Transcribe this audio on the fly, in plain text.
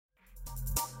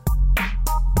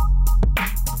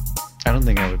I don't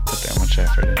think I would put that much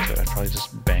effort into it. I'd probably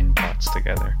just bang plots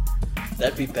together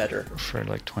That'd be better. for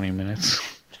like 20 minutes.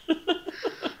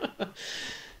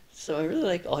 So I really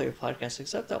like all your podcasts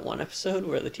except that one episode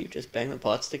where the team just banged the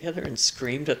pots together and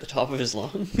screamed at the top of his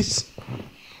lungs.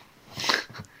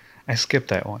 I skipped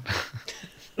that one.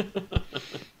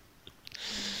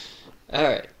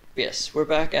 Alright, yes, we're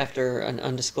back after an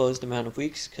undisclosed amount of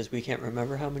weeks because we can't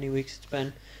remember how many weeks it's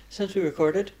been since we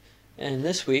recorded. And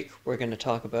this week we're going to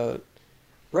talk about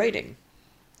writing.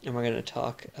 And we're going to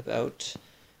talk about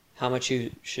how much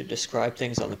you should describe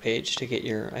things on the page to get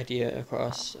your idea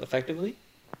across effectively,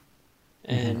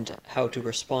 and how to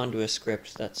respond to a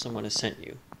script that someone has sent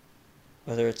you,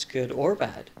 whether it's good or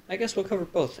bad. I guess we'll cover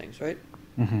both things, right?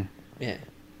 Mm-hmm. Yeah.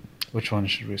 Which one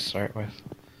should we start with?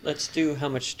 Let's do how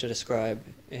much to describe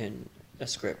in a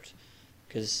script,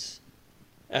 because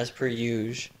as per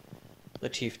usual,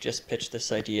 Latif just pitched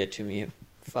this idea to me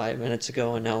 5 minutes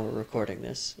ago, and now we're recording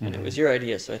this, and it was your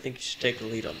idea, so I think you should take the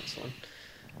lead on this one.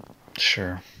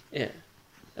 Sure. Yeah.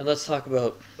 And let's talk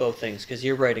about both things, because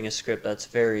you're writing a script that's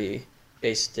very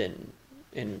based in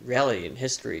reality and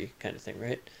history kind of thing,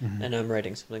 right? Mhm. And I'm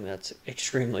writing something that's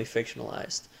extremely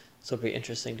fictionalized. So it'll be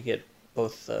interesting to get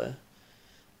both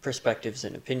perspectives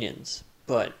and opinions.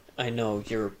 But I know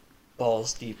you're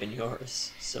balls deep in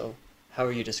yours, so how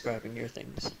are you describing your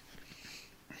things?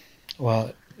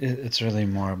 Well, it's really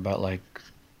more about like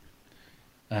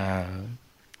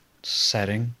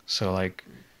setting. So like,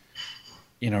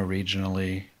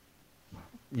 regionally,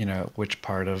 which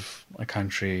part of a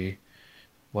country,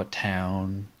 what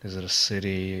town, is it a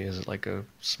city, is it like a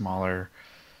smaller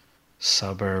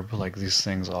suburb? Like these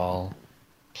things all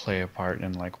play a part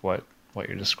in like what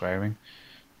you're describing.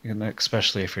 And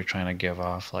especially if you're trying to give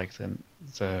off like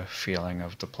the feeling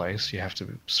of the place, you have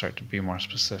to start to be more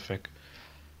specific.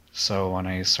 So when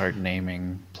I start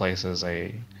naming places,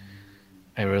 I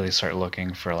really start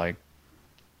looking for like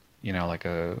like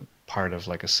a part of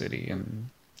like a city. And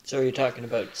So are you talking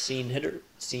about scene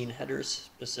headers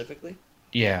specifically?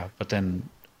 yeah, but then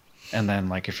and then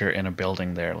like if you're in a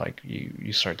building there, like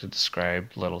you start to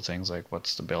describe little things like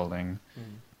what's the building,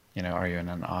 are you in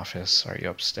an office, are you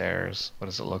upstairs, what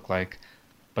does it look like?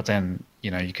 But then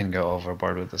you can go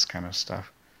overboard with this kind of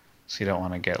stuff, so you don't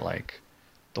want to get like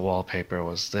the wallpaper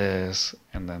was this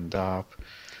and then dop.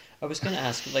 I was going to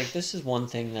ask, like, this is one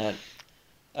thing that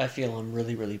I feel I'm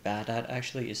really, really bad at,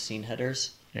 actually, is scene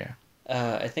headers. Yeah.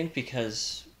 I think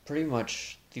because pretty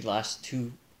much the last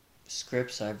two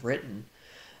scripts I've written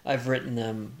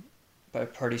them by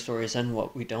Party Stories and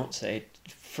What We Don't Say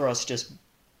for us just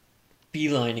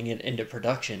beelining it into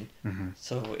production. Mm-hmm.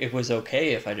 So it was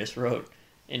okay if I just wrote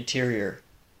interior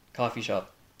coffee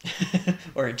shop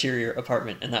or interior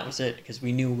apartment, and that was it, because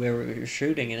we knew where we were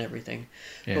shooting and everything.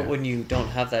 Yeah. But when you don't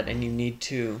have that and you need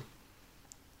to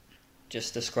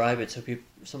just describe it so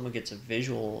someone gets a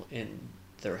visual in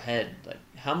their head, like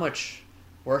how much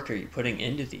work are you putting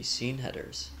into these scene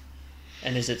headers?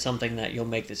 And is it something that you'll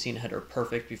make the scene header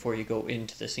perfect before you go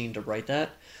into the scene to write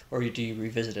that, or do you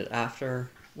revisit it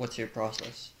after? What's your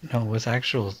process? No, with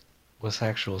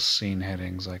actual scene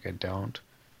headings, like I don't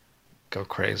go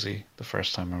crazy the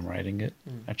first time I'm writing it.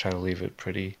 I try to leave it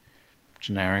pretty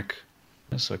generic.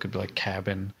 So it could be like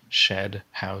cabin, shed,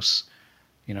 house,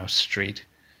 street.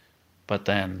 But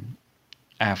then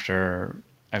after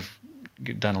I've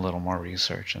done a little more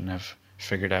research and have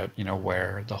figured out,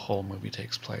 where the whole movie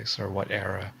takes place or what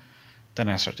era, then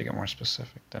I start to get more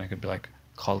specific. Then it could be like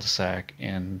cul-de-sac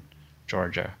in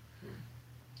Georgia,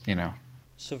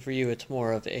 So for you, it's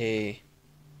more of a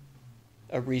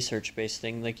research-based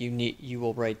thing. Like you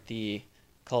will write the,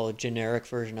 call a generic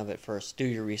version of it first, do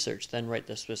your research, then write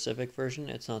the specific version.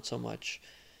 It's not so much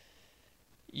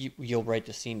you'll write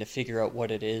the scene to figure out what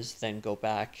it is, then go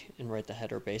back and write the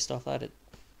header based off that.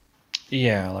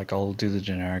 Yeah, like I'll do the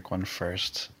generic one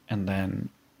first, and then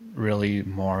really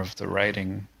more of the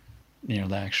writing, the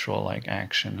actual like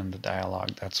action and the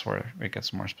dialogue, that's where it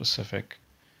gets more specific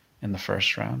in the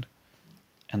first round.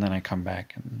 And then I come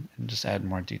back and just add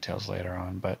more details later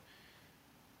on. But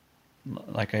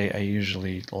like I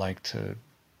usually like to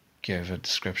give a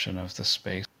description of the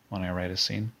space when I write a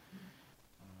scene.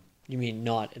 You mean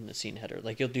not in the scene header?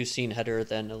 Like you'll do scene header,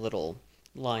 then a little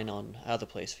line on how the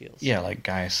place feels. Yeah, like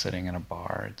guys sitting in a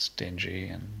bar, it's dingy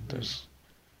and there's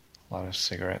a lot of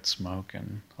cigarette smoke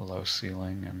and a low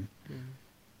ceiling, and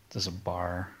there's a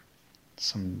bar,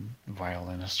 some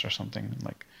violinist or something,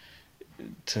 like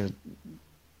to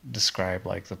describe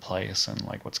like the place and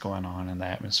like what's going on in the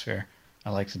atmosphere. I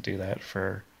like to do that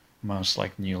for most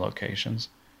like new locations.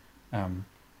 I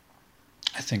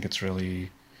think it's really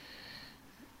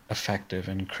effective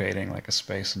in creating like a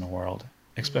space in the world,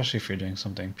 especially if you're doing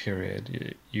something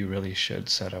period. You really should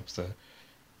set up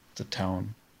the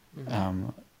tone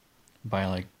um, by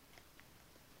like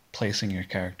placing your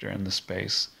character in the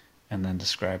space and then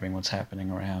describing what's happening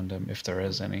around him, if there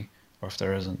is any, or if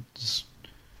there isn't, just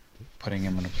putting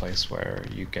him in a place where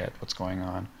you get what's going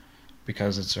on,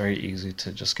 because it's very easy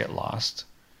to just get lost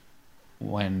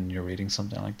when you're reading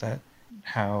something like that.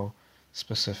 How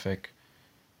specific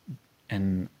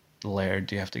and layered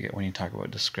do you have to get when you talk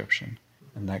about description?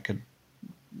 And that could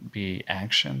be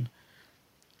action,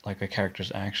 like a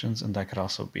character's actions, and that could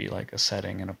also be like a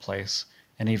setting and a place,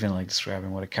 and even like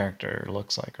describing what a character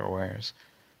looks like or wears.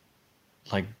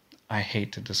 Like, I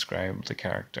hate to describe the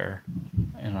character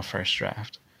in a first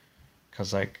draft,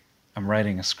 because like I'm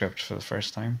writing a script for the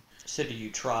first time. So do you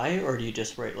try, or do you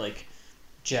just write like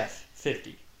Jeff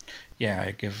 50? Yeah,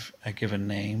 I give a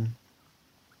name,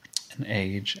 an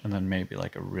age, and then maybe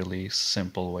like a really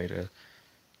simple way to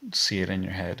see it in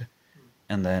your head.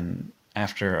 And then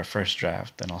after a first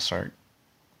draft, then I'll start,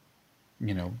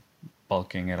 you know,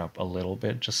 bulking it up a little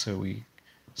bit just so we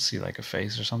see like a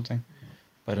face or something.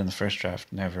 But in the first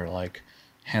draft, never like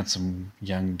handsome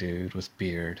young dude with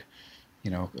beard, you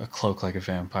know, a cloak like a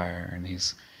vampire, and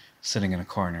he's sitting in a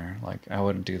corner. Like, I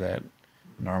wouldn't do that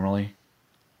normally,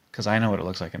 because I know what it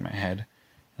looks like in my head,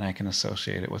 and I can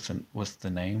associate it with the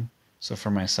name. So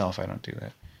for myself, I don't do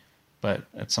that. But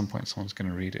at some point, someone's going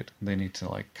to read it. They need to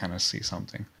like kind of see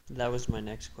something. That was my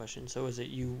next question. So is it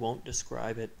you won't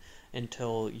describe it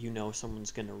until you know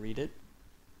someone's going to read it?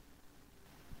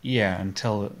 Yeah,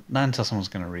 not until someone's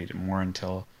going to read it, more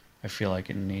until I feel like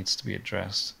it needs to be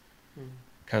addressed.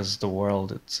 Because the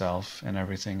world itself and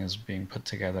everything is being put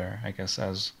together, I guess,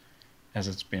 as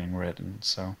it's being written.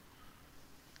 So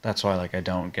that's why like I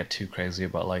don't get too crazy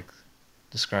about like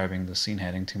describing the scene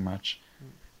heading too much,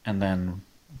 and then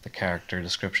the character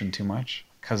description too much,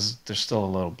 because they're still a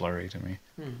little blurry to me.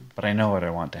 But I know what I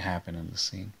want to happen in the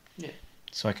scene. Yeah.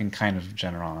 So I can kind of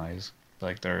generalize,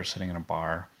 like they're sitting in a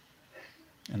bar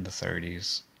in the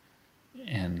 30s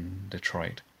in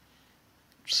Detroit.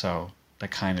 So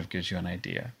that kind of gives you an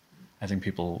idea. I think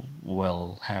people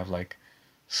will have like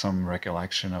some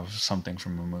recollection of something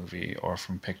from a movie or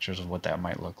from pictures of what that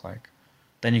might look like.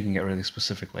 Then you can get really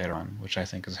specific later on, which I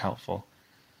think is helpful.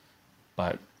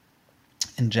 But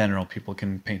in general, people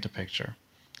can paint a picture.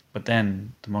 But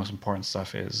then the most important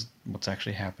stuff is what's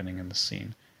actually happening in the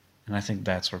scene. And I think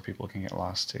that's where people can get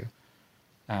lost too.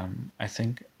 I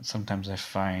think sometimes I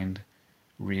find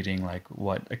reading like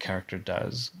what a character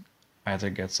does either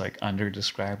gets like under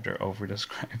described or over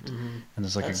described. And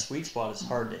there's like that sweet spot is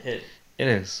hard to hit. It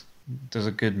is. There's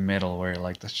a good middle where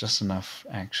like there's just enough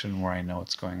action where I know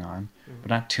what's going on, but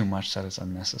not too much that it's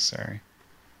unnecessary.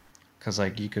 Because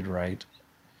like you could write,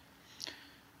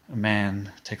 a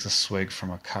man takes a swig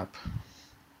from a cup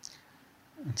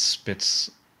and spits,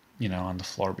 you know, on the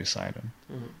floor beside him.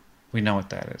 We know what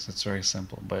that is. It's very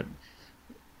simple. But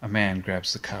a man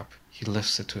grabs the cup, he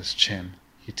lifts it to his chin,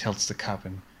 he tilts the cup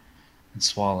and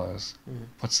swallows,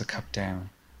 puts the cup down,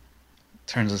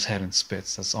 turns his head and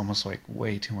spits. That's almost like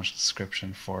way too much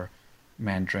description for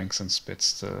man drinks and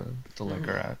spits the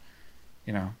liquor out,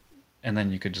 you know. And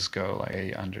then you could just go like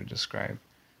a under describe,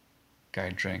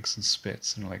 guy drinks and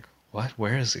spits, and like, what?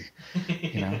 Where is he?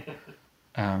 You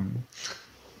know.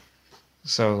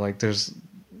 So like there's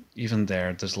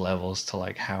there's levels to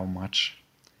like how much,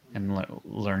 and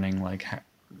learning like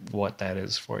what that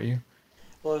is for you.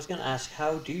 Well, I was going to ask,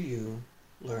 how do you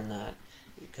learn that?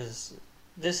 Because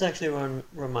this actually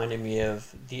reminded me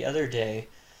of the other day.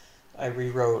 I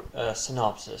rewrote a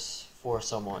synopsis for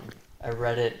someone. I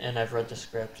read it, and I've read the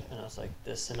script, and I was like,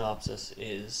 this synopsis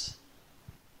is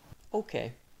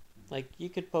okay. Like, you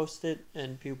could post it,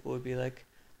 and people would be like,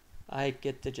 I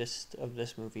get the gist of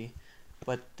this movie.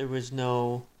 But there was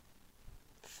no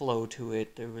flow to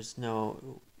it. It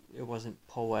wasn't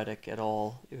poetic at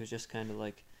all. It was just kind of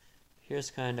like, here's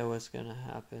kind of what's going to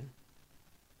happen.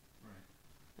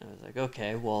 Right. I was like,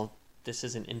 okay, well, this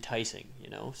isn't enticing, you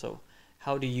know? So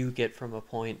how do you get from a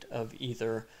point of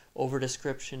either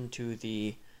over-description to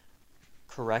the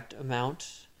correct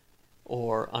amount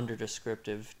or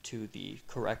under-descriptive to the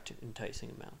correct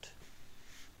enticing amount?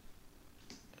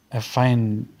 I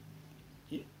find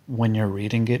when you're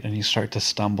reading it and you start to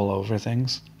stumble over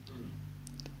things,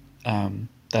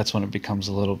 that's when it becomes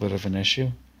a little bit of an issue.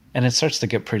 And it starts to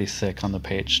get pretty thick on the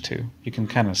page too. You can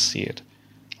kind of see it.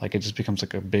 Like it just becomes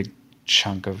like a big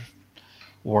chunk of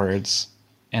words.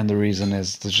 And the reason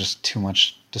is there's just too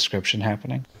much description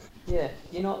happening. Yeah,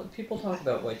 you know, people talk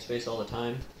about white space all the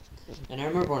time. And I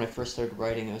remember when I first started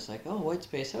writing, I was like, oh, white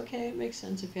space, okay, it makes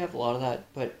sense if you have a lot of that.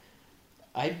 But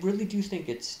I really do think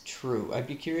it's true. I'd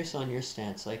be curious on your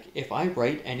stance. Like, if I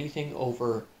write anything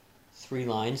over 3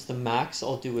 lines, the max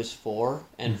I'll do is four,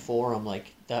 and Mm. four, I'm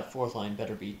like, that fourth line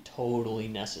better be totally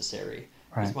necessary.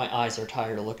 Because Right, my eyes are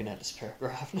tired of looking at this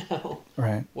paragraph now.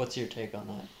 right. What's your take on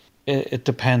that? It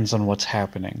depends on what's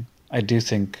happening. I do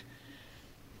think,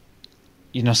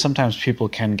 sometimes people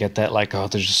can get that, like, oh,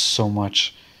 there's just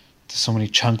there's so many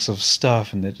chunks of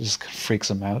stuff, and it just freaks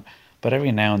them out. But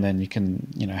every now and then you can,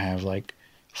 have like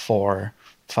 4,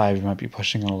 5, you might be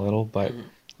pushing it a little, but Mm-hmm.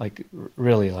 like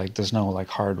really, like there's no like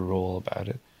hard rule about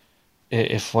it.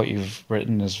 If what you've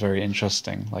written is very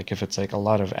interesting, like if it's like a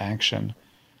lot of action,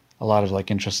 a lot of like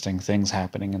interesting things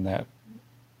happening in that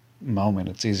moment,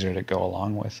 it's easier to go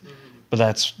along with. Mm-hmm. But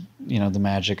that's, the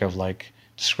magic of like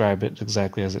describe it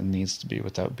exactly as it needs to be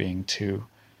without being too,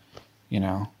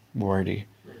 wordy.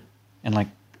 And like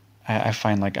I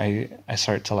find like I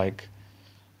start to like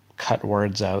cut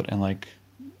words out and like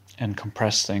and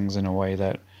compress things in a way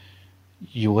that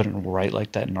you wouldn't write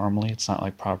like that normally. It's not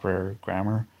like proper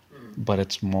grammar, Mm-hmm. but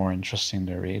it's more interesting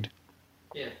to read.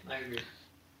 Yeah, I agree.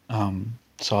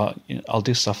 So I'll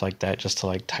do stuff like that just to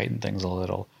like tighten things a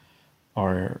little,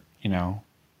 or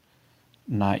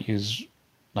not use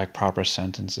like proper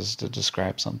sentences to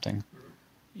describe something.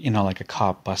 Like a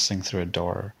cop busting through a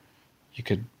door, you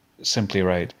could simply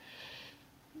write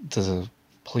the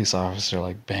police officer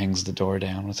like bangs the door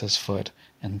down with his foot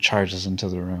and charges into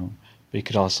the room. But you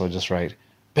could also just write,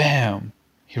 bam,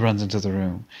 he runs into the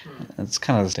room. Mm-hmm. It's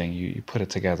kind of the thing, you put it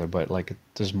together, but like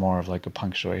there's more of like a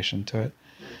punctuation to it.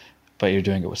 But you're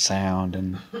doing it with sound,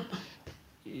 and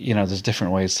there's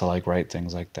different ways to like write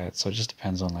things like that. So it just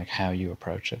depends on like how you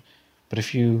approach it. But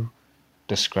if you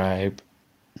describe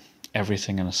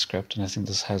everything in a script, and I think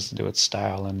this has to do with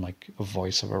style and like a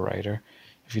voice of a writer,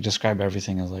 if you describe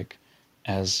everything as like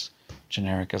as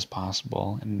generic as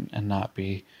possible, and not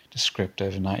be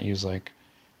descriptive and not use like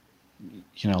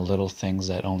little things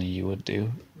that only you would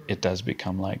do, it does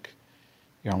become like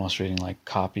you're almost reading like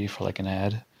copy for like an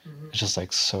ad. Mm-hmm. It's just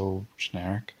like so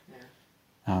generic.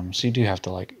 Yeah. So you do have to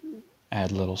like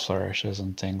add little flourishes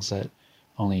and things that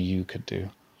only you could do.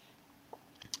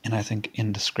 And I think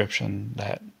in description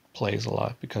that plays a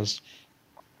lot, because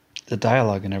the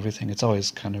dialogue and everything, it's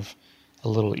always kind of a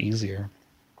little easier,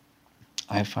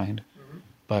 I find. Mm-hmm.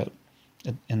 But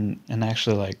in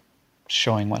actually like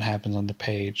showing what happens on the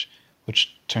page,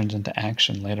 which turns into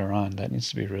action later on, that needs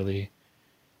to be really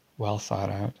well thought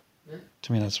out. Yeah.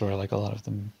 To me, that's where like a lot of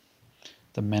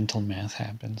the mental math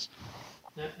happens.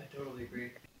 Yeah, I totally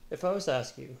agree. If I was to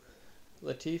ask you,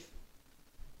 Latif,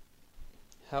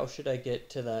 how should I get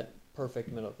to that perfect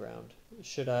middle ground?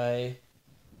 Should I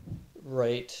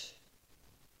write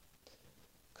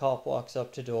cop walks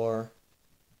up to door,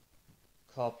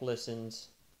 cop listens,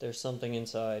 there's something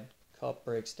inside, cop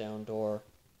breaks down door,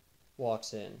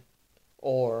 walks in?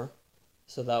 Or,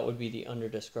 so that would be the under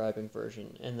describing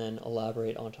version, and then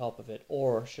elaborate on top of it?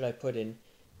 Or should I put in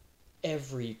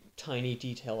every tiny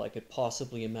detail I could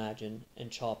possibly imagine and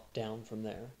chop down from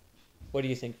there? What do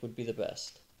you think would be the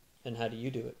best? And how do you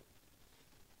do it?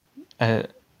 I,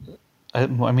 I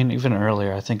mean, even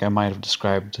earlier, I think I might have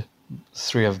described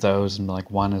 3 of those, and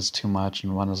like one is too much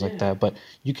and one is like Yeah. that. But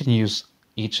you can use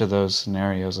each of those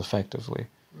scenarios effectively.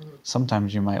 Mm-hmm.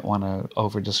 Sometimes you might want to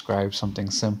over describe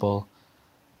something simple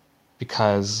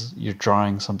because you're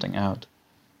drawing something out.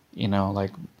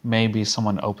 Like maybe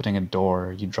someone opening a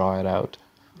door, you draw it out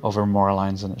over more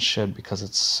lines than it should because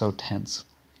it's so tense.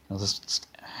 This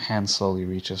hand slowly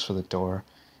reaches for the door.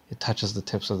 It touches the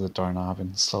tips of the doorknob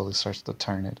and slowly starts to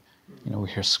turn it. We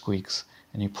hear squeaks,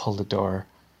 and you pull the door,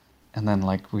 and then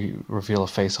like we reveal a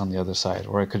face on the other side.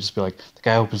 Or it could just be like the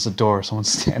guy opens the door,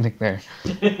 someone's standing there.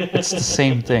 It's the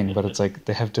same thing, but it's like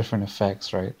they have different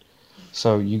effects, right?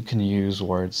 So you can use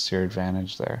words to your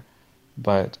advantage there,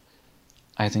 but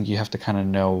I think you have to kind of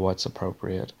know what's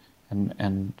appropriate, and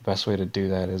the best way to do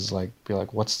that is like be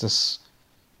like, what's this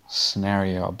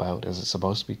scenario about? Is it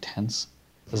supposed to be tense?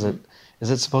 Is it is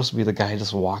it supposed to be the guy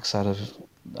just walks out of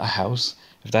a house?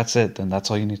 If that's it, then that's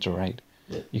all you need to write.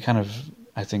 Yeah. You kind of,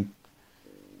 I think,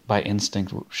 by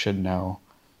instinct should know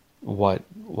what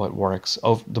works.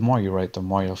 Oh, the more you write, the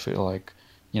more you'll feel like,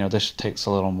 this takes a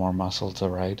little more muscle to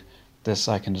write. This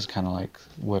I can just kind of like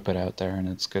whip it out there and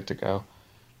it's good to go.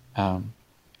 Um,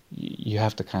 you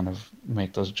have to kind of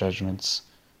make those judgments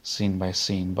scene by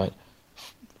scene, but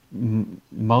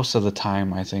most of the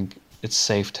time I think it's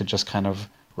safe to just kind of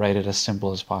write it as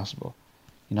simple as possible.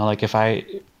 Like if I,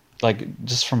 like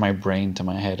just from my brain to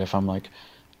my head, if I'm like,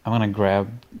 I'm gonna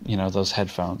grab, those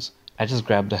headphones, I just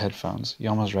grabbed the headphones. You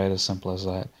almost write as simple as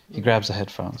that. He Mhm. grabs the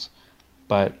headphones.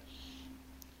 But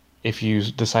if you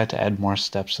decide to add more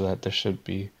steps to that, there should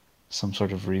be some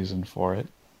sort of reason for it.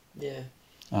 Yeah.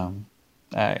 Um,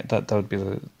 that would be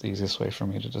the easiest way for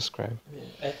me to describe.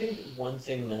 Yeah. I think one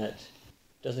thing that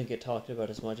doesn't get talked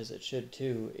about as much as it should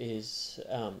too is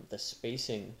the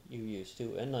spacing you use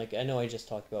too. And like I know I just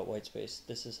talked about white space.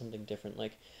 This is something different.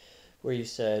 Like where you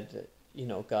said,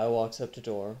 guy walks up to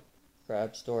door,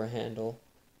 grabs door handle,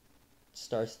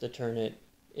 starts to turn it,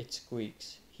 it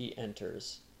squeaks, he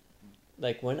enters.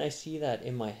 Like when I see that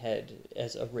in my head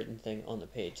as a written thing on the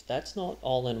page, that's not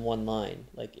all in one line.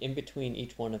 Like in between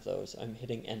each one of those, I'm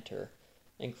hitting enter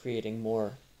and creating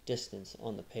more distance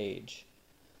on the page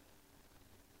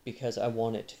because I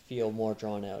want it to feel more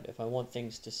drawn out. If I want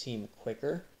things to seem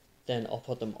quicker, then I'll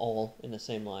put them all in the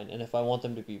same line. And if I want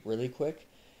them to be really quick,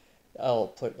 I'll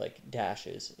put like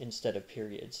dashes instead of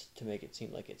periods to make it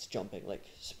seem like it's jumping like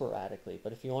sporadically.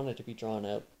 But if you want it to be drawn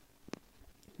out,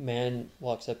 man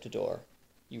walks up to door.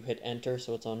 You hit enter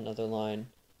so it's on another line,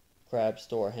 grabs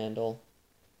door handle,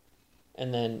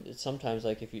 and then sometimes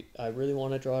like if I really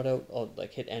want to draw it out, I'll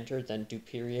like hit enter, then do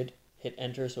period, hit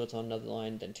enter so it's on another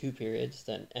line, then two periods,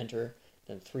 then enter,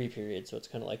 then three periods. So it's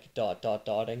kind of like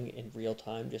dotting in real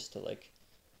time just to like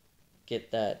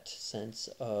get that sense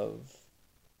of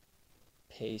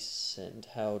pace and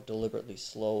how deliberately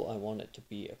slow I want it to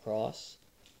be across.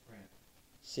 Right.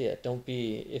 So yeah, don't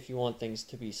be, if you want things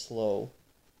to be slow,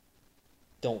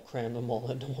 don't cram them all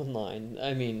into one line.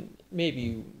 I mean, maybe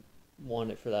you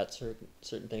want it for that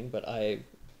certain thing, but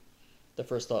the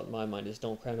first thought in my mind is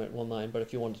don't cram it in one line. But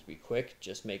if you want it to be quick,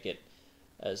 just make it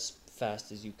as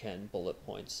fast as you can, bullet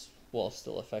points, while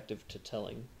still effective to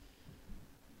telling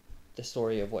the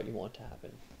story of what you want to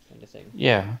happen, kind of thing.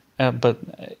 Yeah, but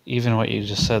even what you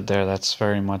just said there, that's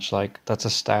very much like that's a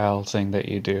style thing that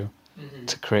you do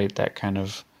to create that kind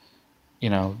of,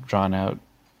 drawn out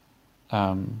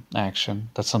action.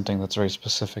 That's something that's very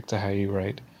specific to how you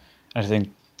write. I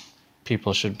think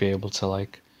people should be able to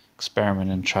like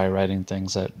experiment and try writing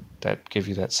things that give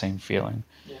you that same feeling.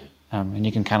 Yeah. And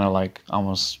you can kind of like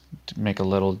almost make a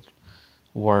little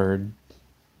word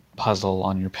puzzle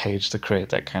on your page to create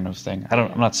that kind of thing.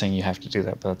 I'm not saying you have to do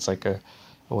that, but it's like a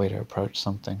way to approach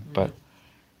something.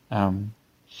 Um,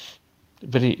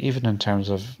 but even in terms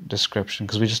of description,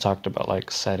 because we just talked about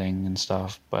like setting and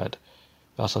stuff, but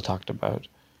we also talked about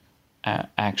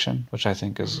action, which I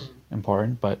think is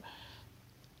important. But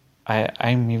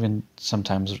I'm even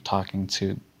sometimes talking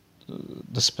to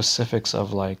the specifics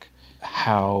of like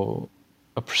how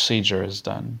a procedure is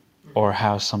done or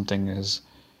how something is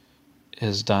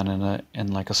done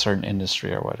in like a certain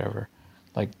industry or whatever.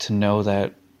 Like to know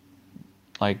that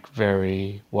like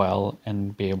very well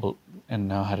and be able and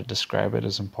know how to describe it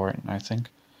is important, I think.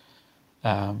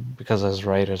 Because as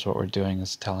writers, what we're doing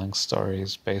is telling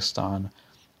stories based on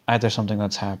either something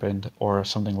that's happened or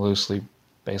something loosely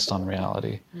based on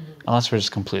reality. Unless we're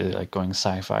just completely like going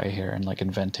sci-fi here and like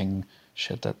inventing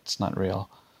shit that's not real.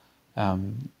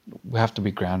 We have to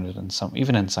be grounded in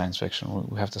even in science fiction,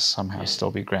 we have to somehow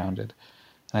still be grounded.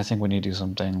 And I think when you do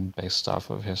something based off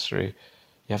of history,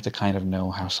 you have to kind of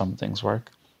know how some things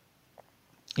work.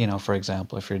 For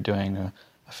example, if you're doing a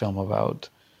film about,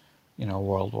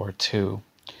 World War II,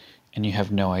 and you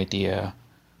have no idea,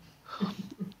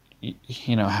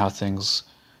 how things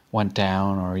went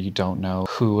down, or you don't know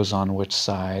who was on which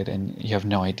side, and you have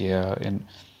no idea in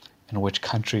which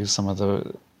countries some of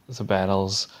the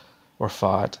battles were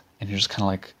fought, and you're just kind of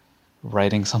like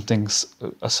writing something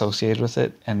associated with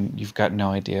it, and you've got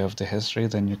no idea of the history,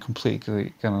 then you're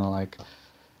completely gonna like,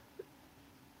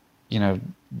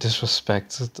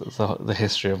 disrespect the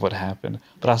history of what happened,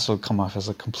 but also come off as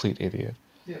a complete idiot.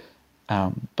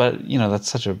 Yeah. But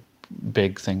that's such a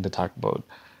big thing to talk about.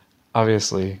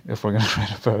 Obviously, if we're going to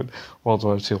write about World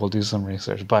War II, we'll do some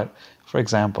research. But for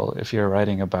example, if you're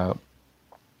writing about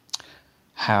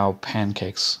how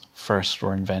pancakes first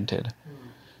were invented,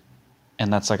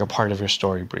 and that's like a part of your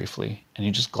story briefly, and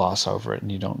you just gloss over it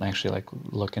and you don't actually like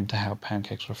look into how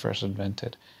pancakes were first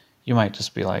invented, you might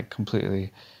just be like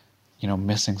completely,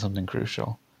 missing something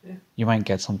crucial. Yeah. You might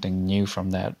get something new from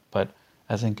that, but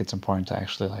I think it's important to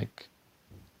actually like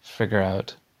figure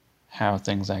out how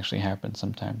things actually happen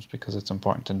sometimes, because it's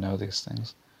important to know these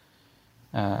things.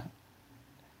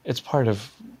 It's part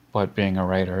of what being a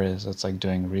writer is. It's like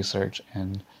doing research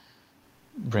and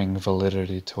bring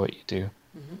validity to what you do.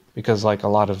 Because like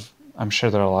I'm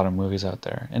sure there are a lot of movies out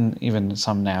there, and even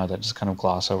some now, that just kind of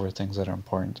gloss over things that are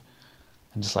important.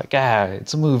 And just like,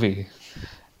 it's a movie.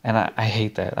 And I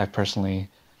hate that. I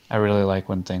really like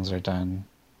when things are done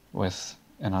with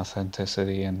an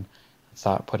authenticity and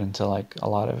thought put into like a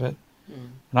lot of it. Mm.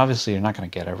 And obviously you're not going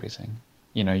to get everything.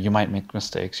 You know, you might make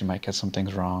mistakes, you might get some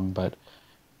things wrong, but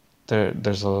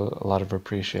there's a lot of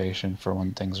appreciation for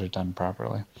when things are done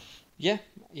properly. Yeah,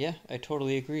 yeah, I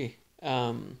totally agree.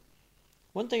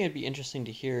 One thing I'd be interesting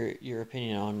to hear your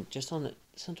opinion on, just on the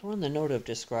since we're on the note of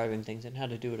describing things and how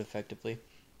to do it effectively.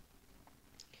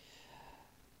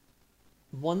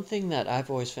 One thing that I've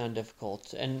always found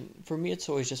difficult, and for me it's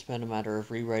always just been a matter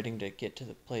of rewriting to get to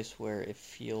the place where it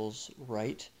feels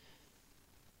right,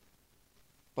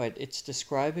 but it's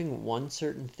describing one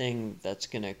certain thing that's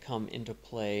going to come into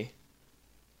play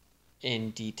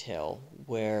in detail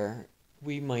where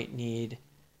we might need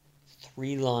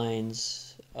 3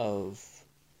 lines of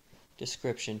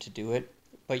description to do it,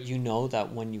 but you know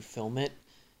that when you film it,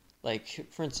 like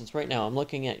for instance, right now I'm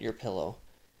looking at your pillow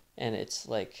and it's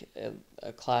like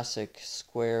a classic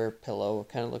square pillow. It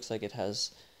kind of looks like it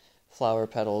has flower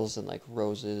petals and like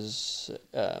roses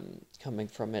coming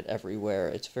from it everywhere.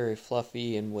 It's very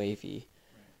fluffy and wavy.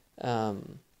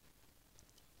 Um,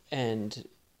 and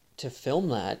to film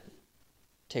that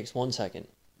takes 1 second.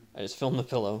 I just film the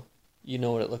pillow. You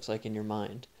know what it looks like in your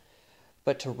mind.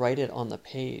 But to write it on the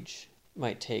page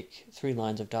might take 3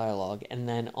 lines of dialogue. And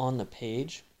then on the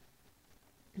page,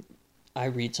 I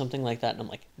read something like that and I'm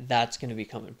like, that's going to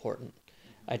become important.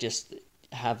 I just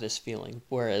have this feeling.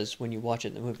 Whereas when you watch it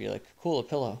in the movie, you're like, cool, a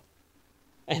pillow.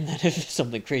 And then if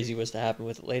something crazy was to happen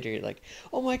with it later, you're like,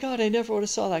 oh my god, I never would have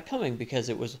saw that coming because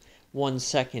it was 1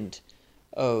 second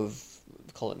of,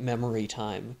 call it memory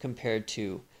time, compared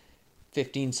to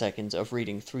 15 seconds of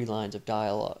reading 3 lines of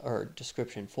dialogue or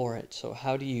description for it. So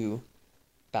how do you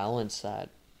balance that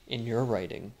in your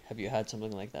writing? Have you had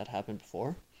something like that happen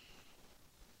before?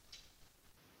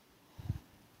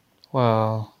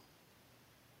 Well,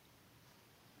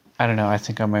 I don't know. I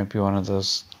think I might be one of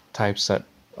those types that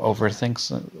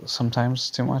overthinks sometimes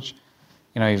too much.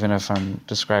 You know, even if I'm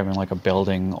describing like a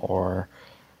building or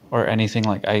anything,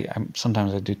 like I'm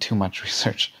sometimes I do too much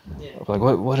research. Yeah. Like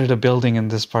what did a building in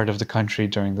this part of the country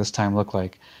during this time look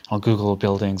like? I'll Google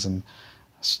buildings and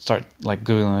start like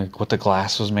googling like what the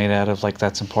glass was made out of. Like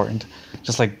that's important,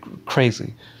 just like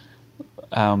crazy.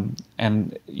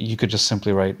 And you could just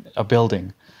simply write a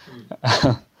building.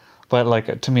 Mm. But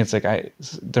like to me, it's like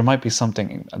there might be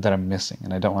something that I'm missing,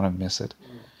 and I don't want to miss it.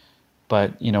 Mm.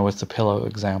 But you know, with the pillow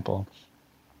example,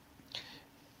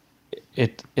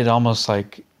 it almost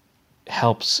like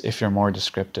helps if you're more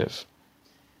descriptive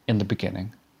in the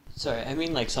beginning. Sorry, I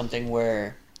mean like something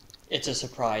where it's a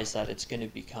surprise that it's going to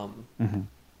become Mm-hmm.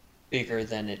 bigger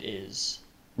than it is.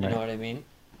 You know Right. what I mean?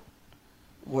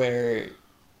 Where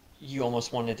you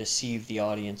almost want to deceive the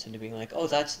audience into being like, oh,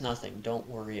 that's nothing, don't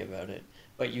worry about it.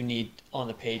 But you need, on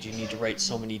the page, you need to write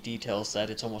so many details that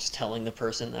it's almost telling the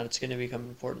person that it's going to become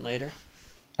important later.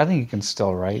 I think you can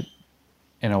still write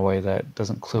in a way that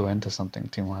doesn't clue into something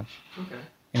too much. Okay.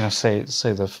 You know, say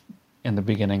in the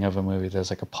beginning of a movie, there's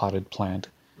like a potted plant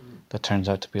Mm. that turns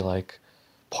out to be like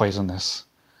poisonous.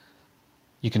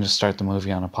 You can just start the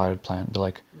movie on a potted plant and be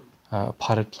like, a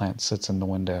potted plant sits in the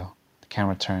window. The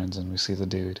camera turns and we see the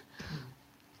dude,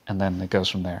 and then it goes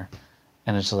from there.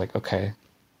 And it's just like, okay,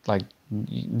 like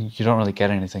you don't really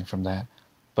get anything from that.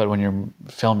 But when you're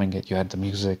filming it, you had the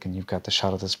music and you've got the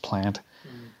shot of this plant.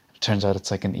 Mm. It turns out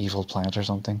it's like an evil plant or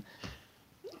something.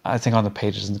 I think on the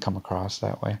page it doesn't come across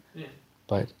that way. Yeah.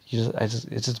 But it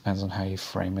just depends on how you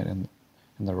frame it in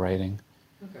the writing.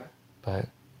 Okay. But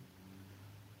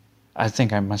I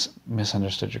think I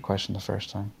misunderstood your question the first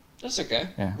time. That's okay.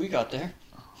 Yeah. We got there.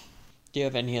 Do you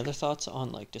have any other thoughts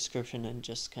on like description and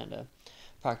just kind of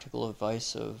practical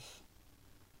advice of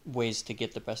ways to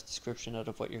get the best description out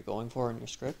of what you're going for in your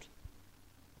script?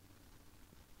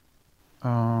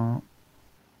 Uh,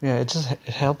 yeah, it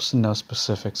helps to know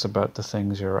specifics about the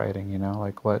things you're writing. You know,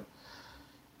 like what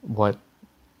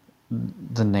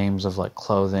the names of like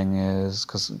clothing is,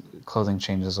 because clothing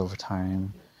changes over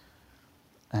time,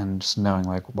 and just knowing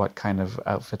like what kind of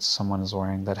outfits someone is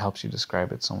wearing, that helps you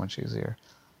describe it so much easier.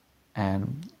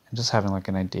 And just having like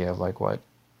an idea of like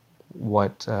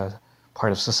what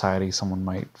part of society someone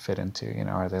might fit into. You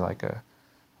know, are they like a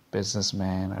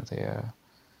businessman? Are they a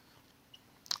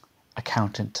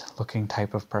accountant looking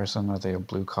type of person? Are they a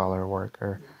blue collar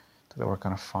worker? Do they work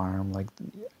on a farm? Like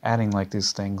adding like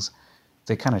these things,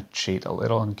 they kind of cheat a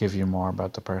little and give you more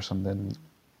about the person than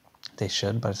they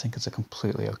should, but I think it's a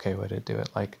completely okay way to do it.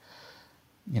 Like,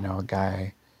 you know, a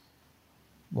guy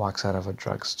walks out of a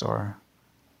drugstore,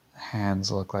 hands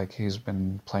look like he's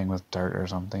been playing with dirt or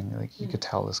something. Like you could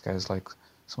tell this guy's like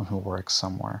someone who works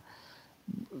somewhere.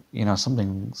 You know,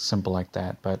 something simple like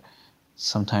that. But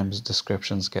sometimes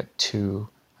descriptions get too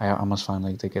I almost find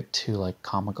like they get too like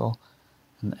comical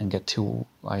and get too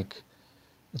like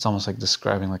it's almost like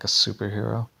describing like a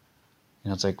superhero. You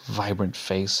know, it's like vibrant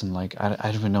face and like I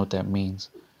don't even know what that means.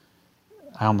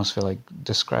 I almost feel like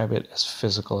describe it as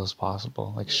physical as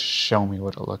possible. Like show me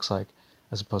what it looks like,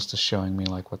 as opposed to showing me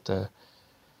like what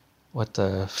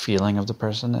the feeling of the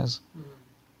person is.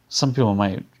 Some people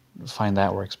might find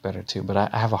that works better too, but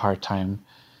I have a hard time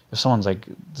if someone's like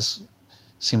this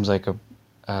seems like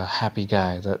a happy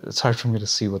guy. That it's hard for me to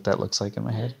see what that looks like in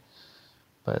my head.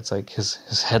 But it's like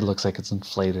his head looks like it's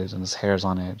inflated and his hair's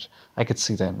on edge. I could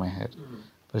see that in my head.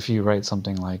 But if you write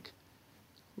something like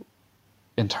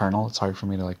internal, it's hard for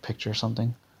me to like picture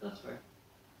something. That's fair.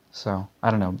 So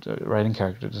I don't know. Writing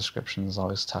character description is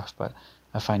always tough, but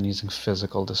I find using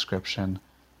physical description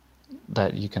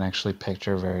that you can actually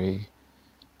picture very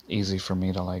easy for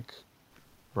me to like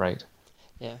write.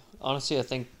 Yeah, honestly, I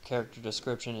think character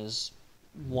description is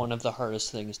one of the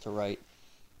hardest things to write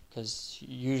because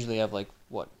you usually have like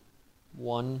what,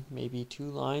 one maybe two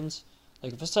lines.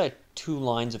 Like if it's like 2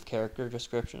 lines of character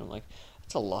description, I'm like,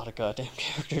 that's a lot of goddamn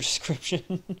character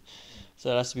description.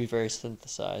 So it has to be very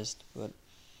synthesized.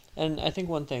 And I think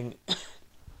one thing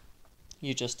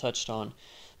you just touched on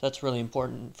that's really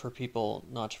important for people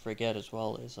not to forget as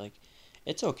well is like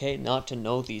it's okay not to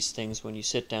know these things when you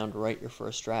sit down to write your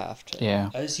first draft. Yeah.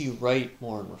 As you write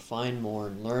more and refine more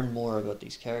and learn more about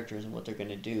these characters and what they're going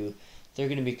to do, they're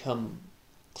going to become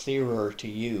clearer to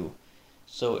you.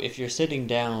 So if you're sitting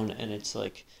down and it's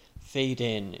like fade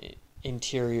in,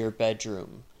 interior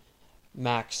bedroom,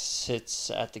 Max sits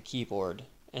at the keyboard,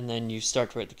 and then you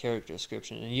start to write the character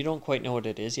description and you don't quite know what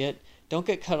it is yet, don't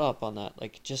get caught up on that.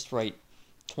 Like just write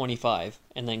 25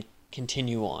 and then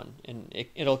continue on and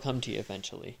it'll come to you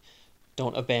eventually.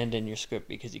 Don't abandon your script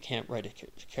because you can't write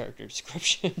a character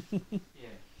description.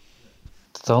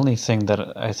 The only thing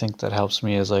that I think that helps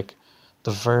me is like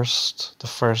the first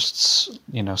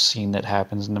scene that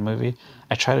happens in the movie.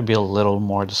 I try to be a little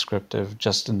more descriptive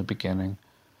just in the beginning,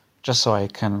 just so I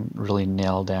can really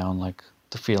nail down like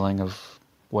the feeling of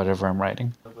whatever I'm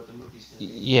writing.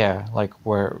 Yeah, like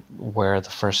where the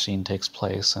first scene takes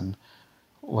place and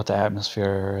what the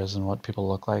atmosphere is and what people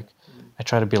look like. I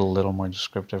try to be a little more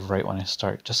descriptive right when I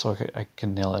start, just so I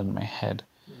can nail it in my head.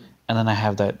 And then I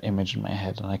have that image in my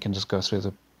head, and I can just go through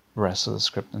the rest of the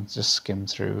script and just skim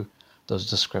through those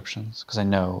descriptions, because I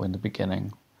know in the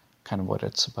beginning kind of what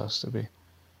it's supposed to be.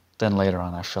 Then later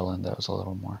on, I fill in those a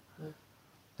little more.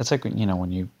 It's like, you know,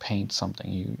 when you paint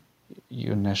something,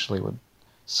 you initially would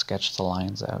sketch the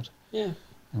lines out. Yeah.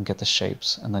 And get the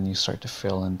shapes, and then you start to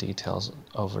fill in details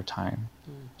over time.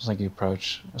 It's like you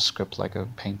approach a script like a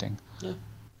painting. Yeah,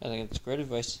 I think it's great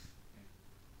advice.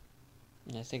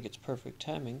 And I think it's perfect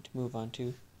timing to move on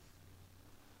to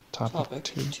topic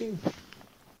two,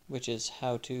 which is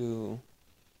how to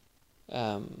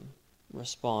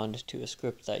respond to a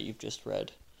script that you've just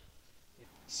read.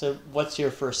 So what's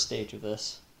your first stage of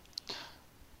this?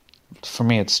 For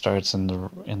me, it starts in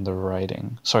the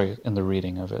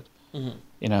reading of it. Mm-hmm.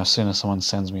 You know, as soon as someone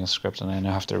sends me a script and I know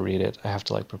I have to read it, I have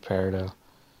to like prepare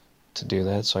to do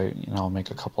that. So I'll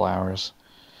make a couple hours.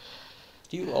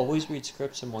 Do you always read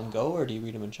scripts in one go, or do you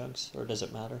read them in chunks, or does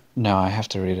it matter? No, I have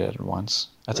to read it at once.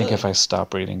 I think if I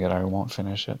stop reading it, I won't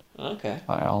finish it. Okay.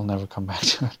 I'll never come back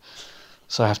to it.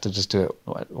 So I have to just do it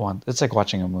at once. It's like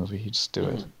watching a movie. You just do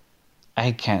it.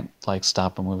 I can't like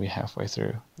stop a movie halfway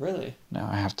through. Really? No,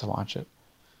 I have to watch it.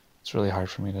 It's really hard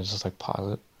for me to just like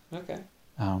pause it. Okay.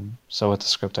 So with the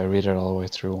script, I read it all the way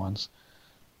through once.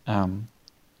 And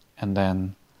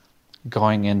then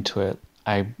going into it,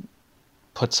 I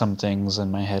put some things in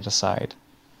my head aside.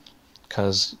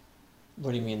 Because...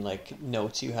 What do you mean, like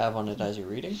notes you have on it as you're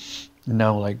reading?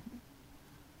 No, like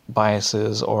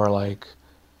biases or like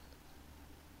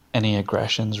any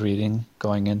aggressions reading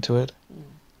going into it.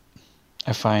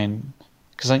 I find...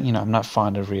 Because, I'm not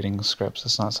fond of reading scripts.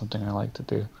 It's not something I like to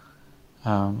do.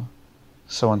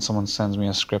 So when someone sends me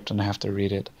a script and I have to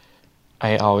read it,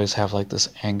 I always have like this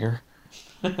anger.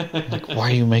 Like,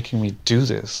 why are you making me do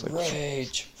this? Like,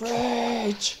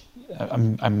 Rage!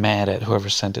 I'm mad at whoever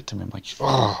sent it to me. I'm like,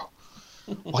 oh,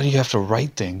 why do you have to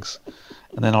write things?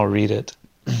 And then I'll read it.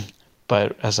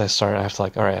 But as I start, I have to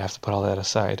all right, I have to put all that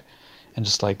aside and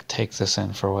just like take this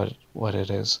in for what it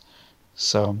is.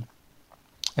 So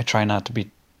I try not to be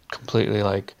completely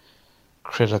like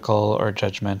critical or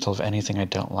judgmental of anything I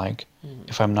don't like.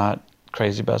 If I'm not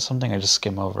crazy about something, I just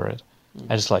skim over it.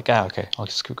 I just okay, I'll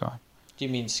just keep going. Do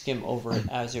you mean skim over it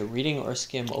as you're reading, or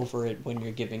skim over it when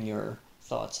you're giving your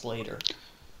thoughts later?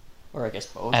 Or I guess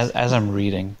both. As I'm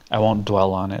reading, I won't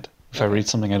dwell on it. If I Okay. read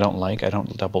something I don't like, I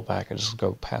don't double back. I just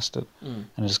go past it Mm.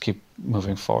 and I just keep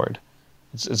moving forward.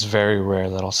 It's very rare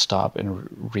that I'll stop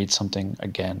and read something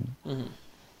again, Mm-hmm.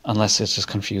 unless it's just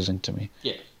confusing to me.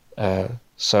 Yeah.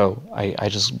 So I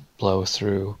just blow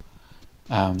through.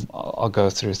 I'll go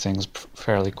through things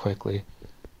fairly quickly,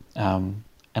 and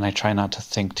I try not to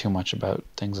think too much about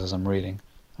things as I'm reading.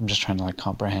 I'm just trying to like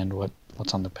comprehend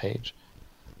what's on the page.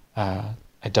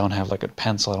 I don't have like a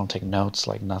pencil. I don't take notes.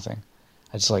 Like nothing.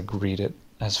 I just like read it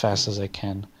as fast as I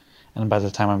can, and by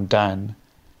the time I'm done,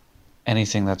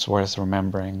 anything that's worth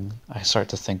remembering, I start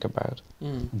to think about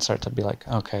Mm. and start to be like,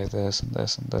 okay, this and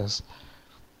this and this,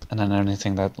 and then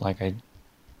anything that like I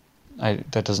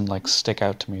that doesn't like stick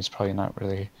out to me is probably not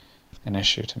really an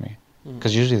issue to me, Mm.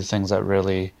 because usually the things that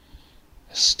really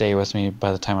stay with me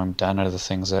by the time I'm done are the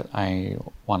things that I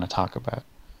want to talk about.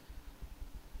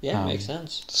 Yeah, makes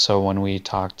sense. So when we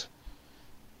talked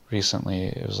recently,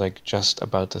 it was like just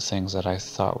about the things that I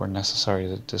thought were necessary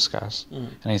to discuss. Mm.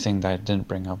 Anything that I didn't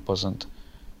bring up wasn't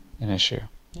an issue,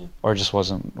 Yeah. or just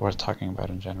wasn't worth talking about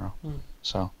in general. Mm.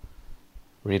 So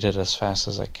read it as fast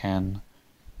as I can.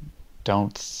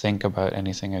 Don't think about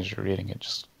anything as you're reading it.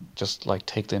 Just like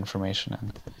take the information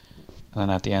in, and then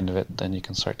at the end of it, then you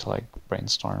can start to like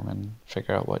brainstorm and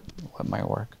figure out what might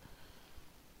work.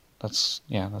 That's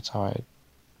how I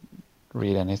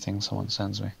read anything someone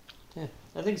sends me. Yeah,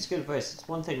 I think it's good advice. It's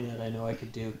one thing that I know I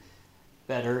could do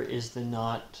better is the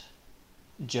not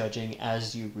judging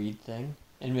as you read thing,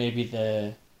 and maybe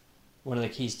the one of the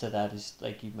keys to that is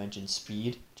like you mentioned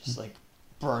speed. Just like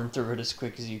burn through it as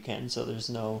quick as you can, so there's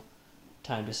no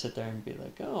time to sit there and be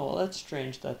like, oh, well, that's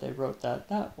strange that they wrote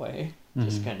that way.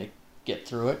 Just kind of get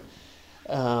through it.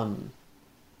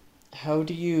 How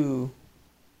do you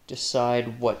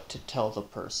decide what to tell the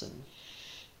person?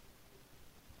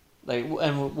 Like,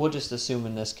 and we'll just assume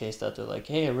in this case that they're like,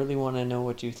 hey, I really want to know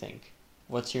what you think.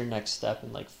 What's your next step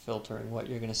in like filtering what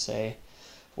you're gonna say,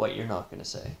 what you're not gonna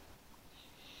say?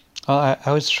 Well, I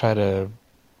always try to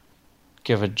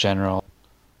give a general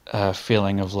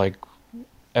feeling of like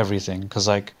everything, because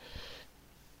like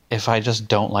if I just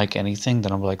don't like anything,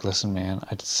 then I'm like, listen, man,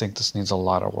 I just think this needs a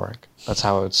lot of work. That's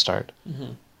how I would start.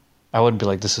 Mm-hmm. I wouldn't be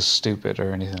like, this is stupid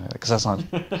or anything like that, because that's not.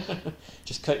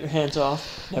 Just cut your hands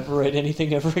off. Never write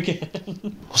anything ever again.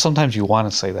 Well, sometimes you want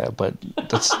to say that, but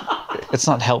it's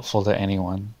not helpful to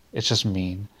anyone. It's just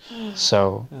mean.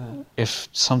 So if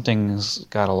something's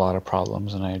got a lot of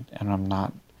problems and I'm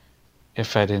not,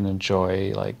 if I didn't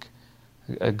enjoy like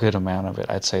a good amount of it,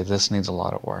 I'd say this needs a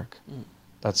lot of work.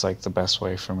 That's like the best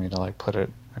way for me to like put it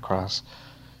across.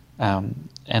 And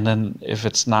then if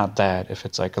it's not that, if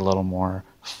it's like a little more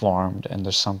formed and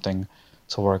there's something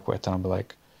to work with, then I'll be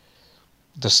like,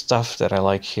 the stuff that I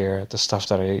like here, the stuff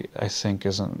that I think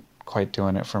isn't quite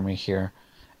doing it for me here.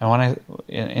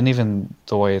 And even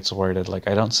the way it's worded, like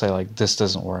I don't say like this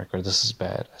doesn't work or this is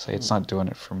bad. I say it's not doing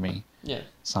it for me. Yeah.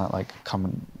 It's not like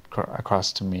coming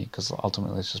across to me, because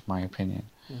ultimately it's just my opinion.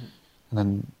 Mm-hmm. And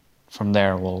then from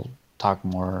there we'll talk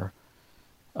more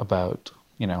about,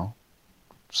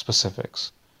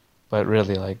 specifics. But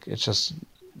really, like, it's just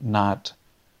not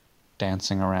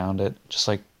dancing around it, just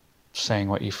like saying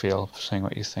what you feel, saying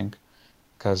what you think,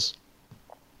 because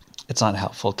it's not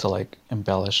helpful to like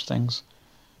embellish things.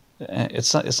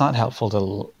 It's not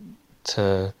helpful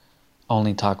to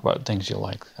only talk about things you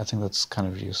like. I think that's kind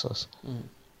of useless.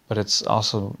 But it's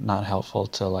also not helpful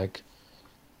to like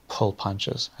pull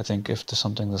punches. I think if there's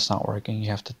something that's not working, you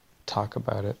have to talk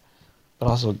about it. But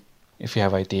also, if you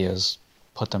have ideas,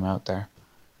 put them out there.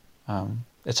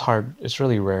 It's hard. It's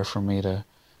really rare for me to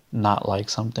not like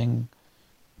something,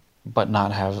 but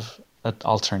not have an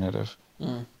alternative.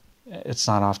 It's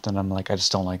not often I'm like, I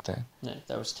just don't like that. Yeah,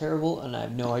 that was terrible, and I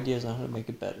have no ideas on how to make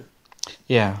it better.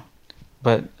 Yeah,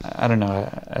 but I don't know.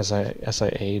 As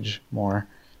I age more,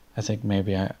 I think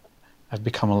maybe I've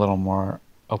become a little more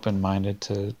open-minded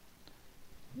to,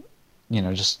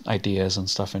 just ideas and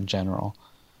stuff in general.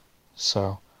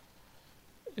 So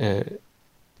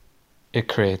it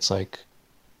creates like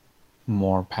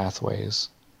more pathways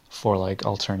for like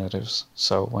alternatives.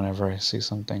 So whenever I see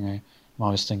something, I'm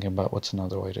always thinking about what's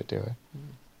another way to do it.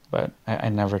 But I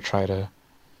never try to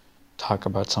talk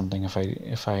about something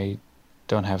if I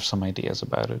don't have some ideas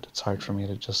about it. It's hard for me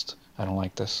to just, I don't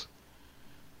like this,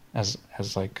 as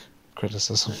like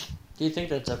criticism. Do you think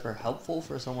that's ever helpful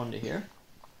for someone to hear?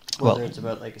 Well, Whether it's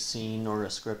about like a scene or a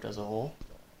script as a whole?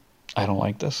 I don't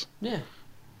like this. Yeah.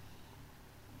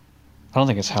 I don't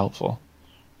think it's helpful.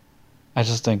 I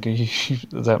just think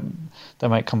that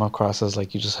might come across as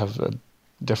like you just have a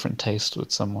different taste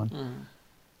with someone.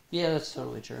 Yeah, that's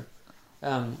totally true.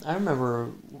 I remember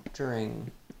during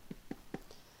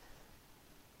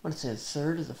want to say the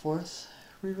third or the fourth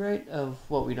rewrite of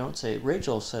What We Don't Say.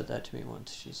 Rachel said that to me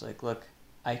once. She's like, look,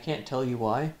 I can't tell you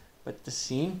why, but the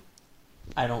scene,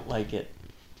 I don't like it.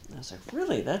 And I was like,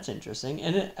 really? That's interesting.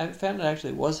 And I found it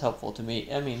actually was helpful to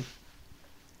me. I mean,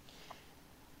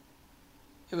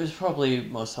 it was probably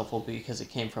most helpful because it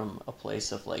came from a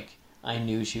place of like, I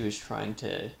knew she was trying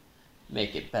to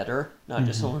make it better, not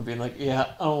just someone being like,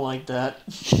 yeah, I don't like that,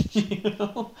 you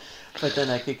know? But then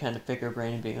I could kind of pick her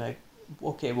brain and be like,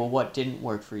 okay, well, what didn't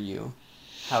work for you?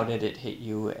 How did it hit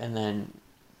you? And then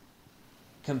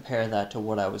compare that to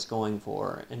what I was going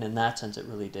for. And in that sense, it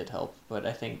really did help. But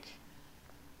I think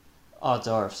odds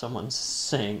are if someone's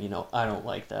saying, I don't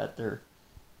like that, they're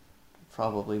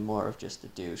probably more of just a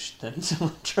douche than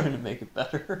someone trying to make it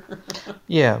better.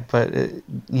 Yeah, but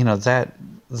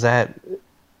that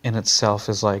in itself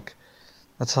is like,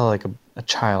 that's how like a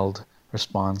child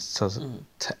responds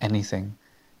to anything,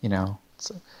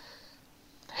 It's,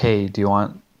 hey, do you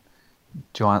want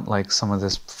like some of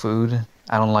this food?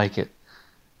 I don't like it.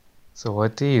 So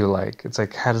what do you like? It's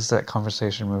like, how does that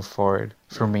conversation move forward?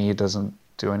 For me, it doesn't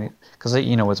do any, because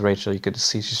with Rachel, you could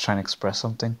see she's trying to express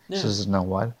something. Yeah. She doesn't know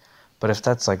what. But if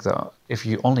that's like if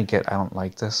you only get I don't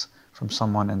like this from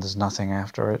someone and there's nothing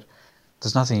after it,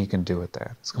 there's nothing you can do with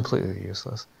that. It's completely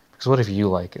useless. Because what if you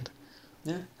like it?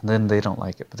 Yeah. And then they don't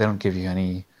like it, but they don't give you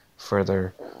any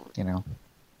further,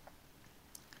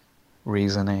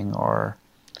 reasoning or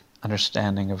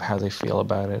understanding of how they feel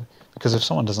about it. Because if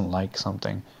someone doesn't like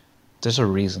something, there's a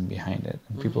reason behind it,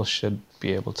 and people should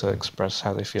be able to express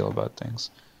how they feel about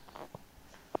things.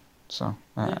 So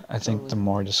I think the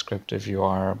more descriptive you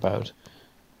are about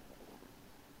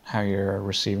how you're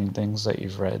receiving things that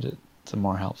you've read, the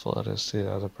more helpful it is to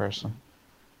the other person.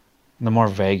 And the more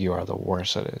vague you are, the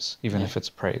worse it is, even if it's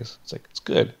praise. It's like, it's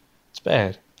good, it's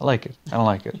bad, I like it, I don't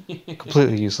like it.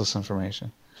 Completely useless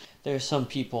information. There's some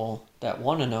people that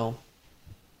want to know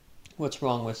what's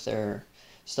wrong with their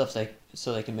stuff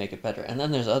so they can make it better. And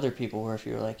then there's other people where if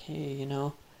you're like, hey,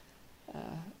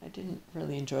 I didn't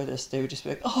really enjoy this, they would just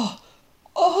be like, oh,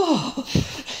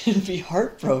 and be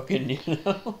heartbroken,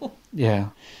 Yeah.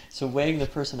 So weighing the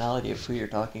personality of who you're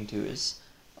talking to is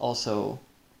also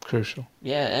crucial.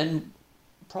 Yeah, and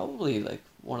probably like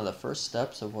one of the first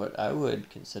steps of what I would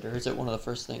consider. Is it one of the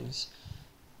first things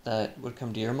that would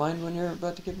come to your mind when you're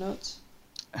about to give notes?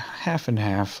 Half and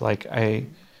half. Like I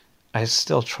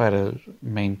still try to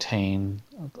maintain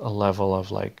a level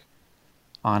of like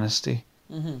honesty.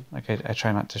 Mm-hmm. Like I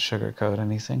try not to sugarcoat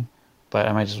anything, but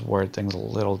I might just word things a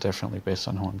little differently based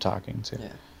on who I'm talking to. Yeah.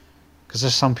 Because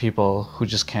there's some people who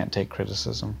just can't take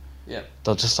criticism. Yeah.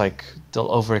 They'll just they'll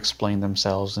over-explain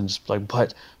themselves and just be like,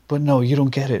 but no, you don't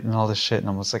get it and all this shit. And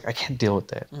I'm just like, I can't deal with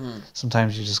that. Mm-hmm.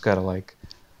 Sometimes you just gotta let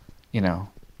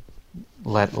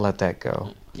that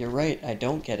go. You're right, I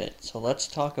don't get it. So let's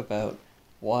talk about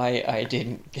why I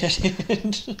didn't get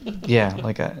it. Yeah,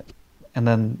 and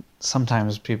then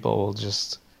sometimes people will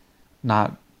just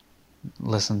not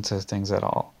listen to things at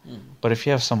all. Mm. But if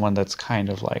you have someone that's kind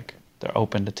of they're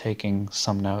open to taking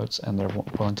some notes and they're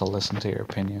willing to listen to your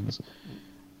opinions,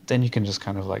 then you can just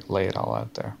kind of lay it all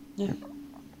out there. Yeah.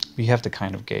 You have to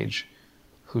kind of gauge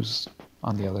who's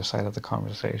on the other side of the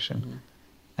conversation.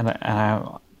 Mm. And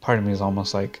part of me is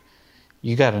almost like,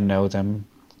 you got to know them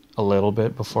a little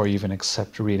bit before you even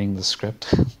accept reading the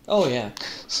script. Oh, yeah.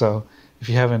 So if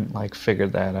you haven't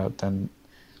figured that out, then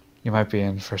you might be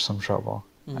in for some trouble.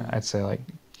 Mm. I'd say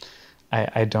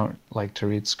I don't like to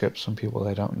read scripts from people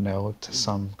I don't know to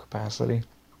some capacity.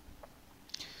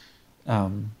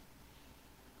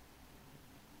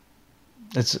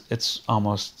 It's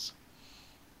almost,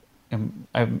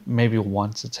 maybe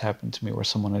once it's happened to me where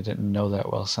someone I didn't know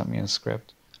that well sent me a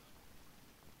script.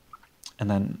 And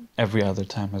then every other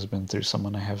time has been through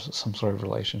someone I have some sort of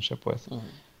relationship with. Mm.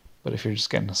 But if you're just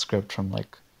getting a script from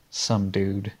some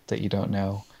dude that you don't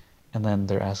know, and then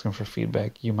they're asking for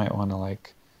feedback, you might want to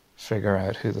figure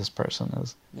out who this person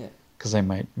is. Yeah. Because they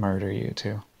might murder you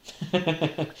too. Didn't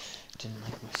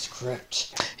like my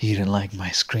script. You didn't like my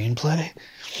screenplay?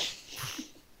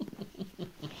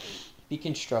 Be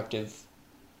constructive.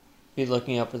 Be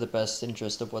looking out for the best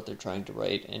interest of what they're trying to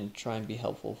write, and try and be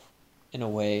helpful in a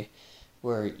way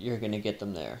where you're going to get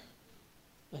them there.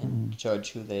 And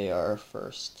judge who they are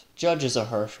first. Judge is a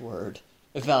harsh word.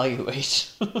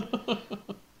 Evaluate.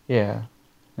 Yeah.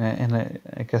 And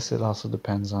I guess it also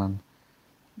depends on,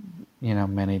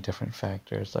 many different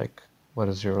factors. What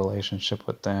is your relationship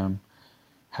with them?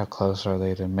 How close are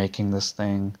they to making this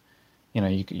thing?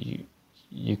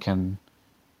 You can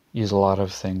use a lot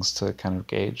of things to kind of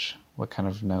gauge what kind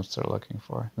of notes they're looking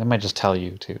for. They might just tell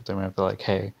you too. They might be like,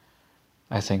 hey,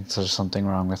 I think there's something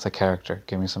wrong with the character.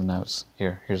 Give me some notes.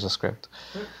 Here's a script.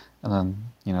 And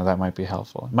then, that might be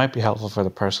helpful. It might be helpful for the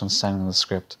person sending the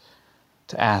script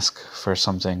to ask for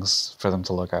some things for them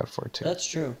to look out for too. That's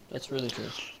true. That's really true.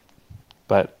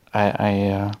 But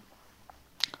I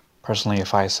personally,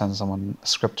 if I send someone a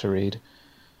script to read,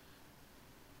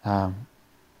 I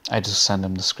just send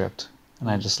them the script and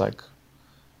I just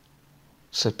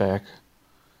sit back.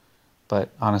 But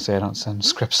honestly, I don't send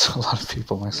scripts to a lot of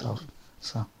people myself.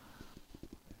 So.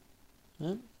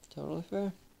 Yeah, totally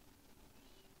fair.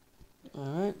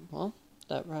 Alright, well,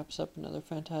 that wraps up another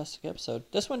fantastic episode.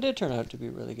 This one did turn out to be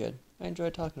really good. I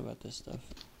enjoyed talking about this stuff.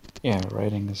 Yeah,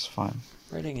 writing is fun.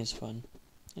 Writing is fun.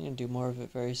 I'm going to do more of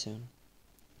it very soon.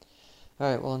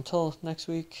 Alright, well, until next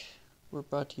week, we're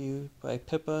brought to you by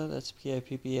Pippa, that's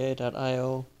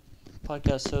PIPPA.io,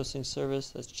 podcast hosting service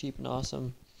that's cheap and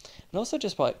awesome. And also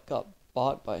just got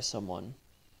bought by someone.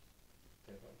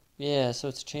 Yeah, so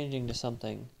it's changing to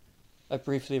something. I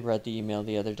briefly read the email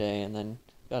the other day and then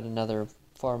got another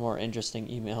far more interesting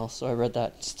email, so I read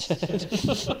that instead.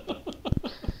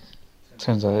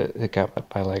 Turns out it got bought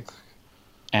by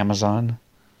Amazon,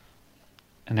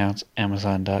 and now it's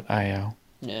Amazon.io.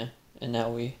 Yeah, and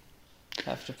now we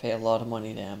have to pay a lot of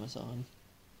money to Amazon.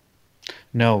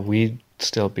 No, we'd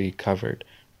still be covered.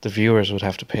 The viewers would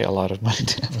have to pay a lot of money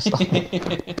to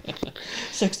Amazon.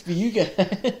 Sucks for you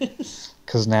guys.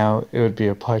 Because now it would be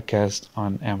a podcast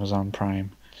on Amazon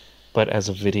Prime, but as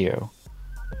a video.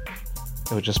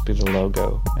 It would just be the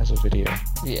logo as a video.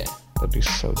 Yeah. That'd be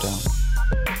so dumb.